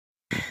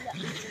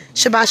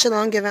Shabbat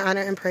Shalom, giving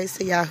honor and praise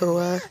to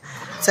Yahuwah,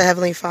 to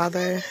Heavenly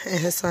Father and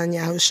His Son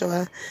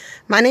Yahushua.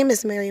 My name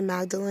is Mary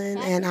Magdalene,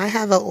 and I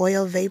have an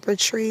oil vapor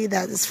tree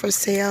that is for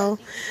sale.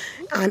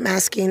 I'm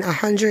asking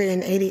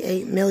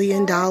 $188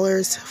 million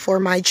for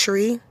my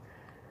tree.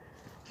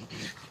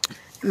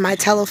 My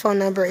telephone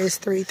number is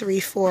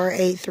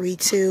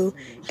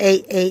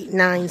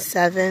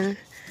 334-832-8897.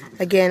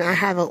 Again, I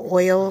have an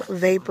oil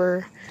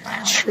vapor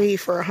tree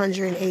for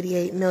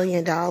 $188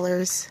 million.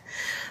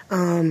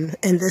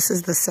 And this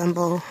is the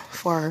symbol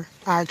for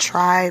our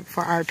tribe,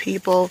 for our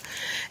people.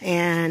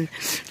 And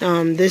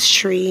this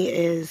tree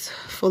is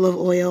full of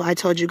oil. I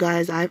told you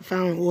guys I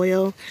found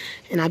oil,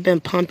 and I've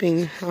been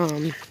pumping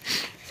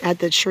at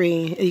the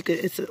tree.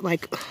 It's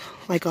like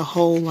a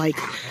whole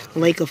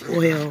lake of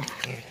oil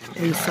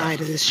inside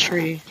of this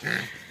tree.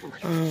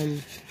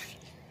 And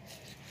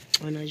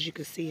as you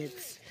can see,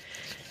 it's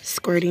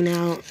squirting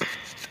out.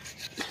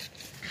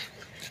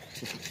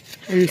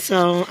 And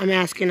so I'm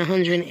asking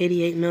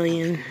 $188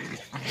 million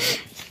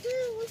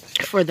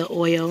for the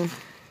oil.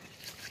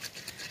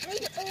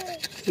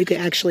 You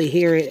can actually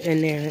hear it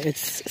in there.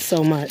 It's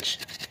so much.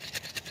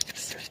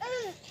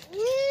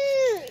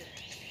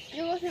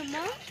 You want some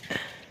more?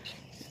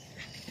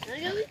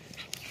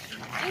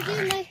 I do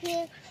like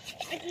here.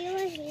 I do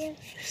like here.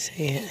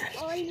 See it.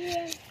 Oh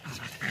yeah.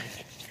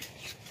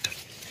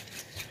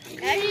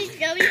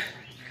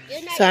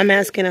 So I'm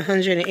asking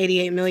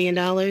 $188 million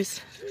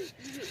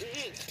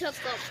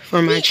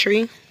for my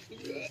tree.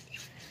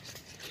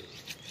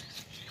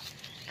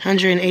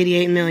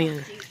 $188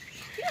 million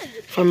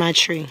for my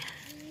tree.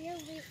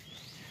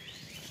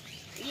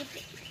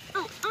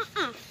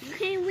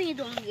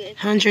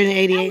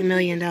 $188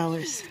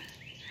 million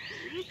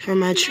for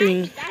my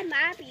tree.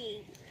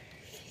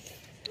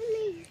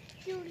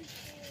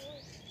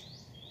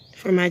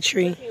 For my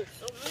tree.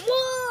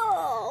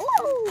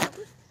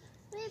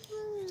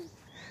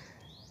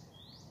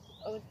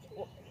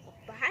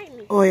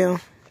 Oil.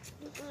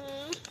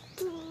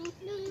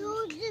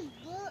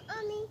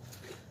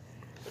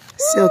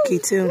 Silky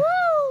too.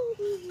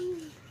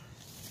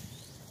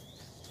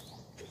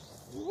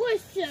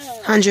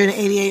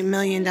 $188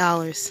 million.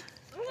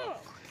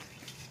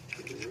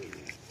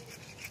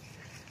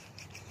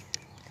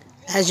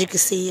 As you can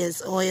see,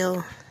 it's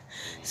oil.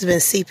 It's been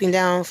seeping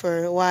down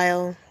for a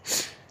while.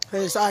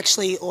 There's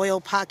actually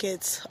oil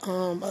pockets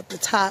up the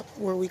top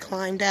where we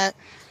climbed at.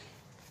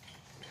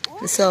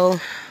 And so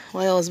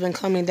oil has been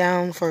coming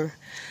down for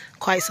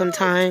quite some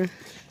time.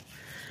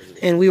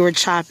 And we were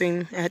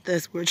chopping at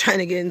this. We were trying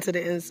to get into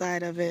the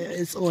inside of it.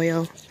 It's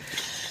oil.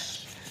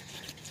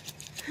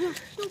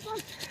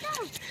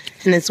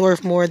 And it's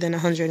worth more than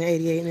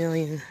 $188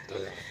 million.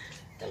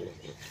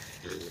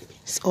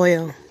 It's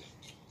oil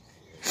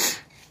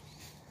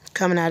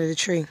coming out of the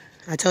tree.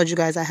 I told you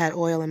guys I had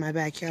oil in my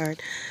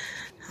backyard.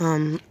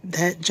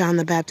 That John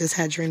the Baptist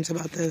had dreams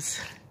about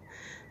this.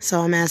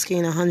 So I'm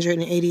asking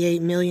 $188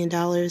 million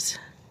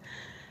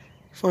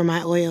for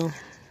my oil.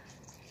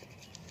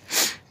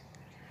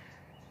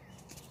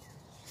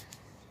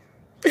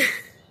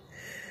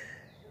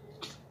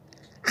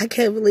 I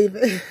can't believe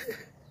it.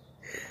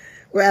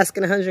 We're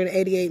asking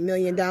 $188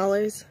 million.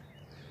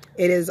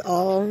 It is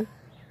all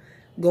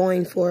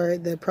going for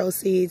the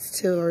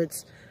proceeds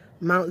towards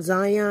Mount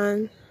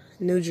Zion,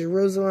 New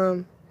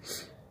Jerusalem.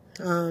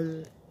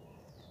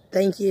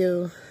 Thank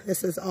you.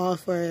 This is all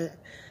for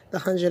the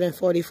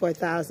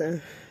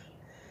 $144,000.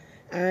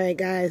 All right,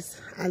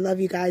 guys. I love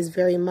you guys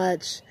very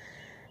much.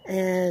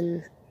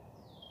 And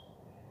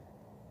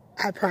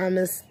I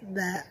promise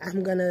that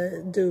I'm going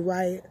to do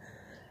right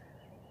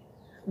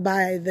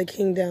by the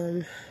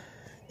kingdom.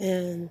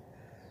 And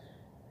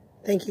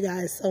thank you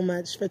guys so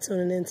much for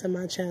tuning into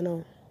my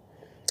channel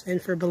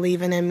and for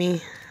believing in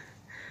me.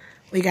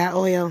 We got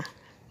oil.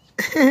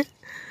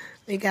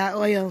 We got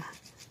oil.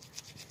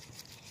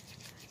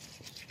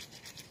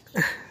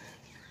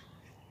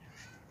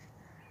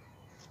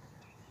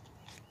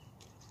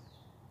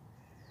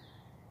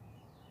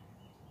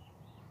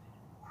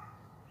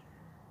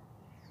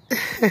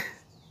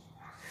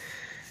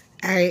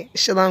 All right,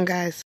 shalom, guys.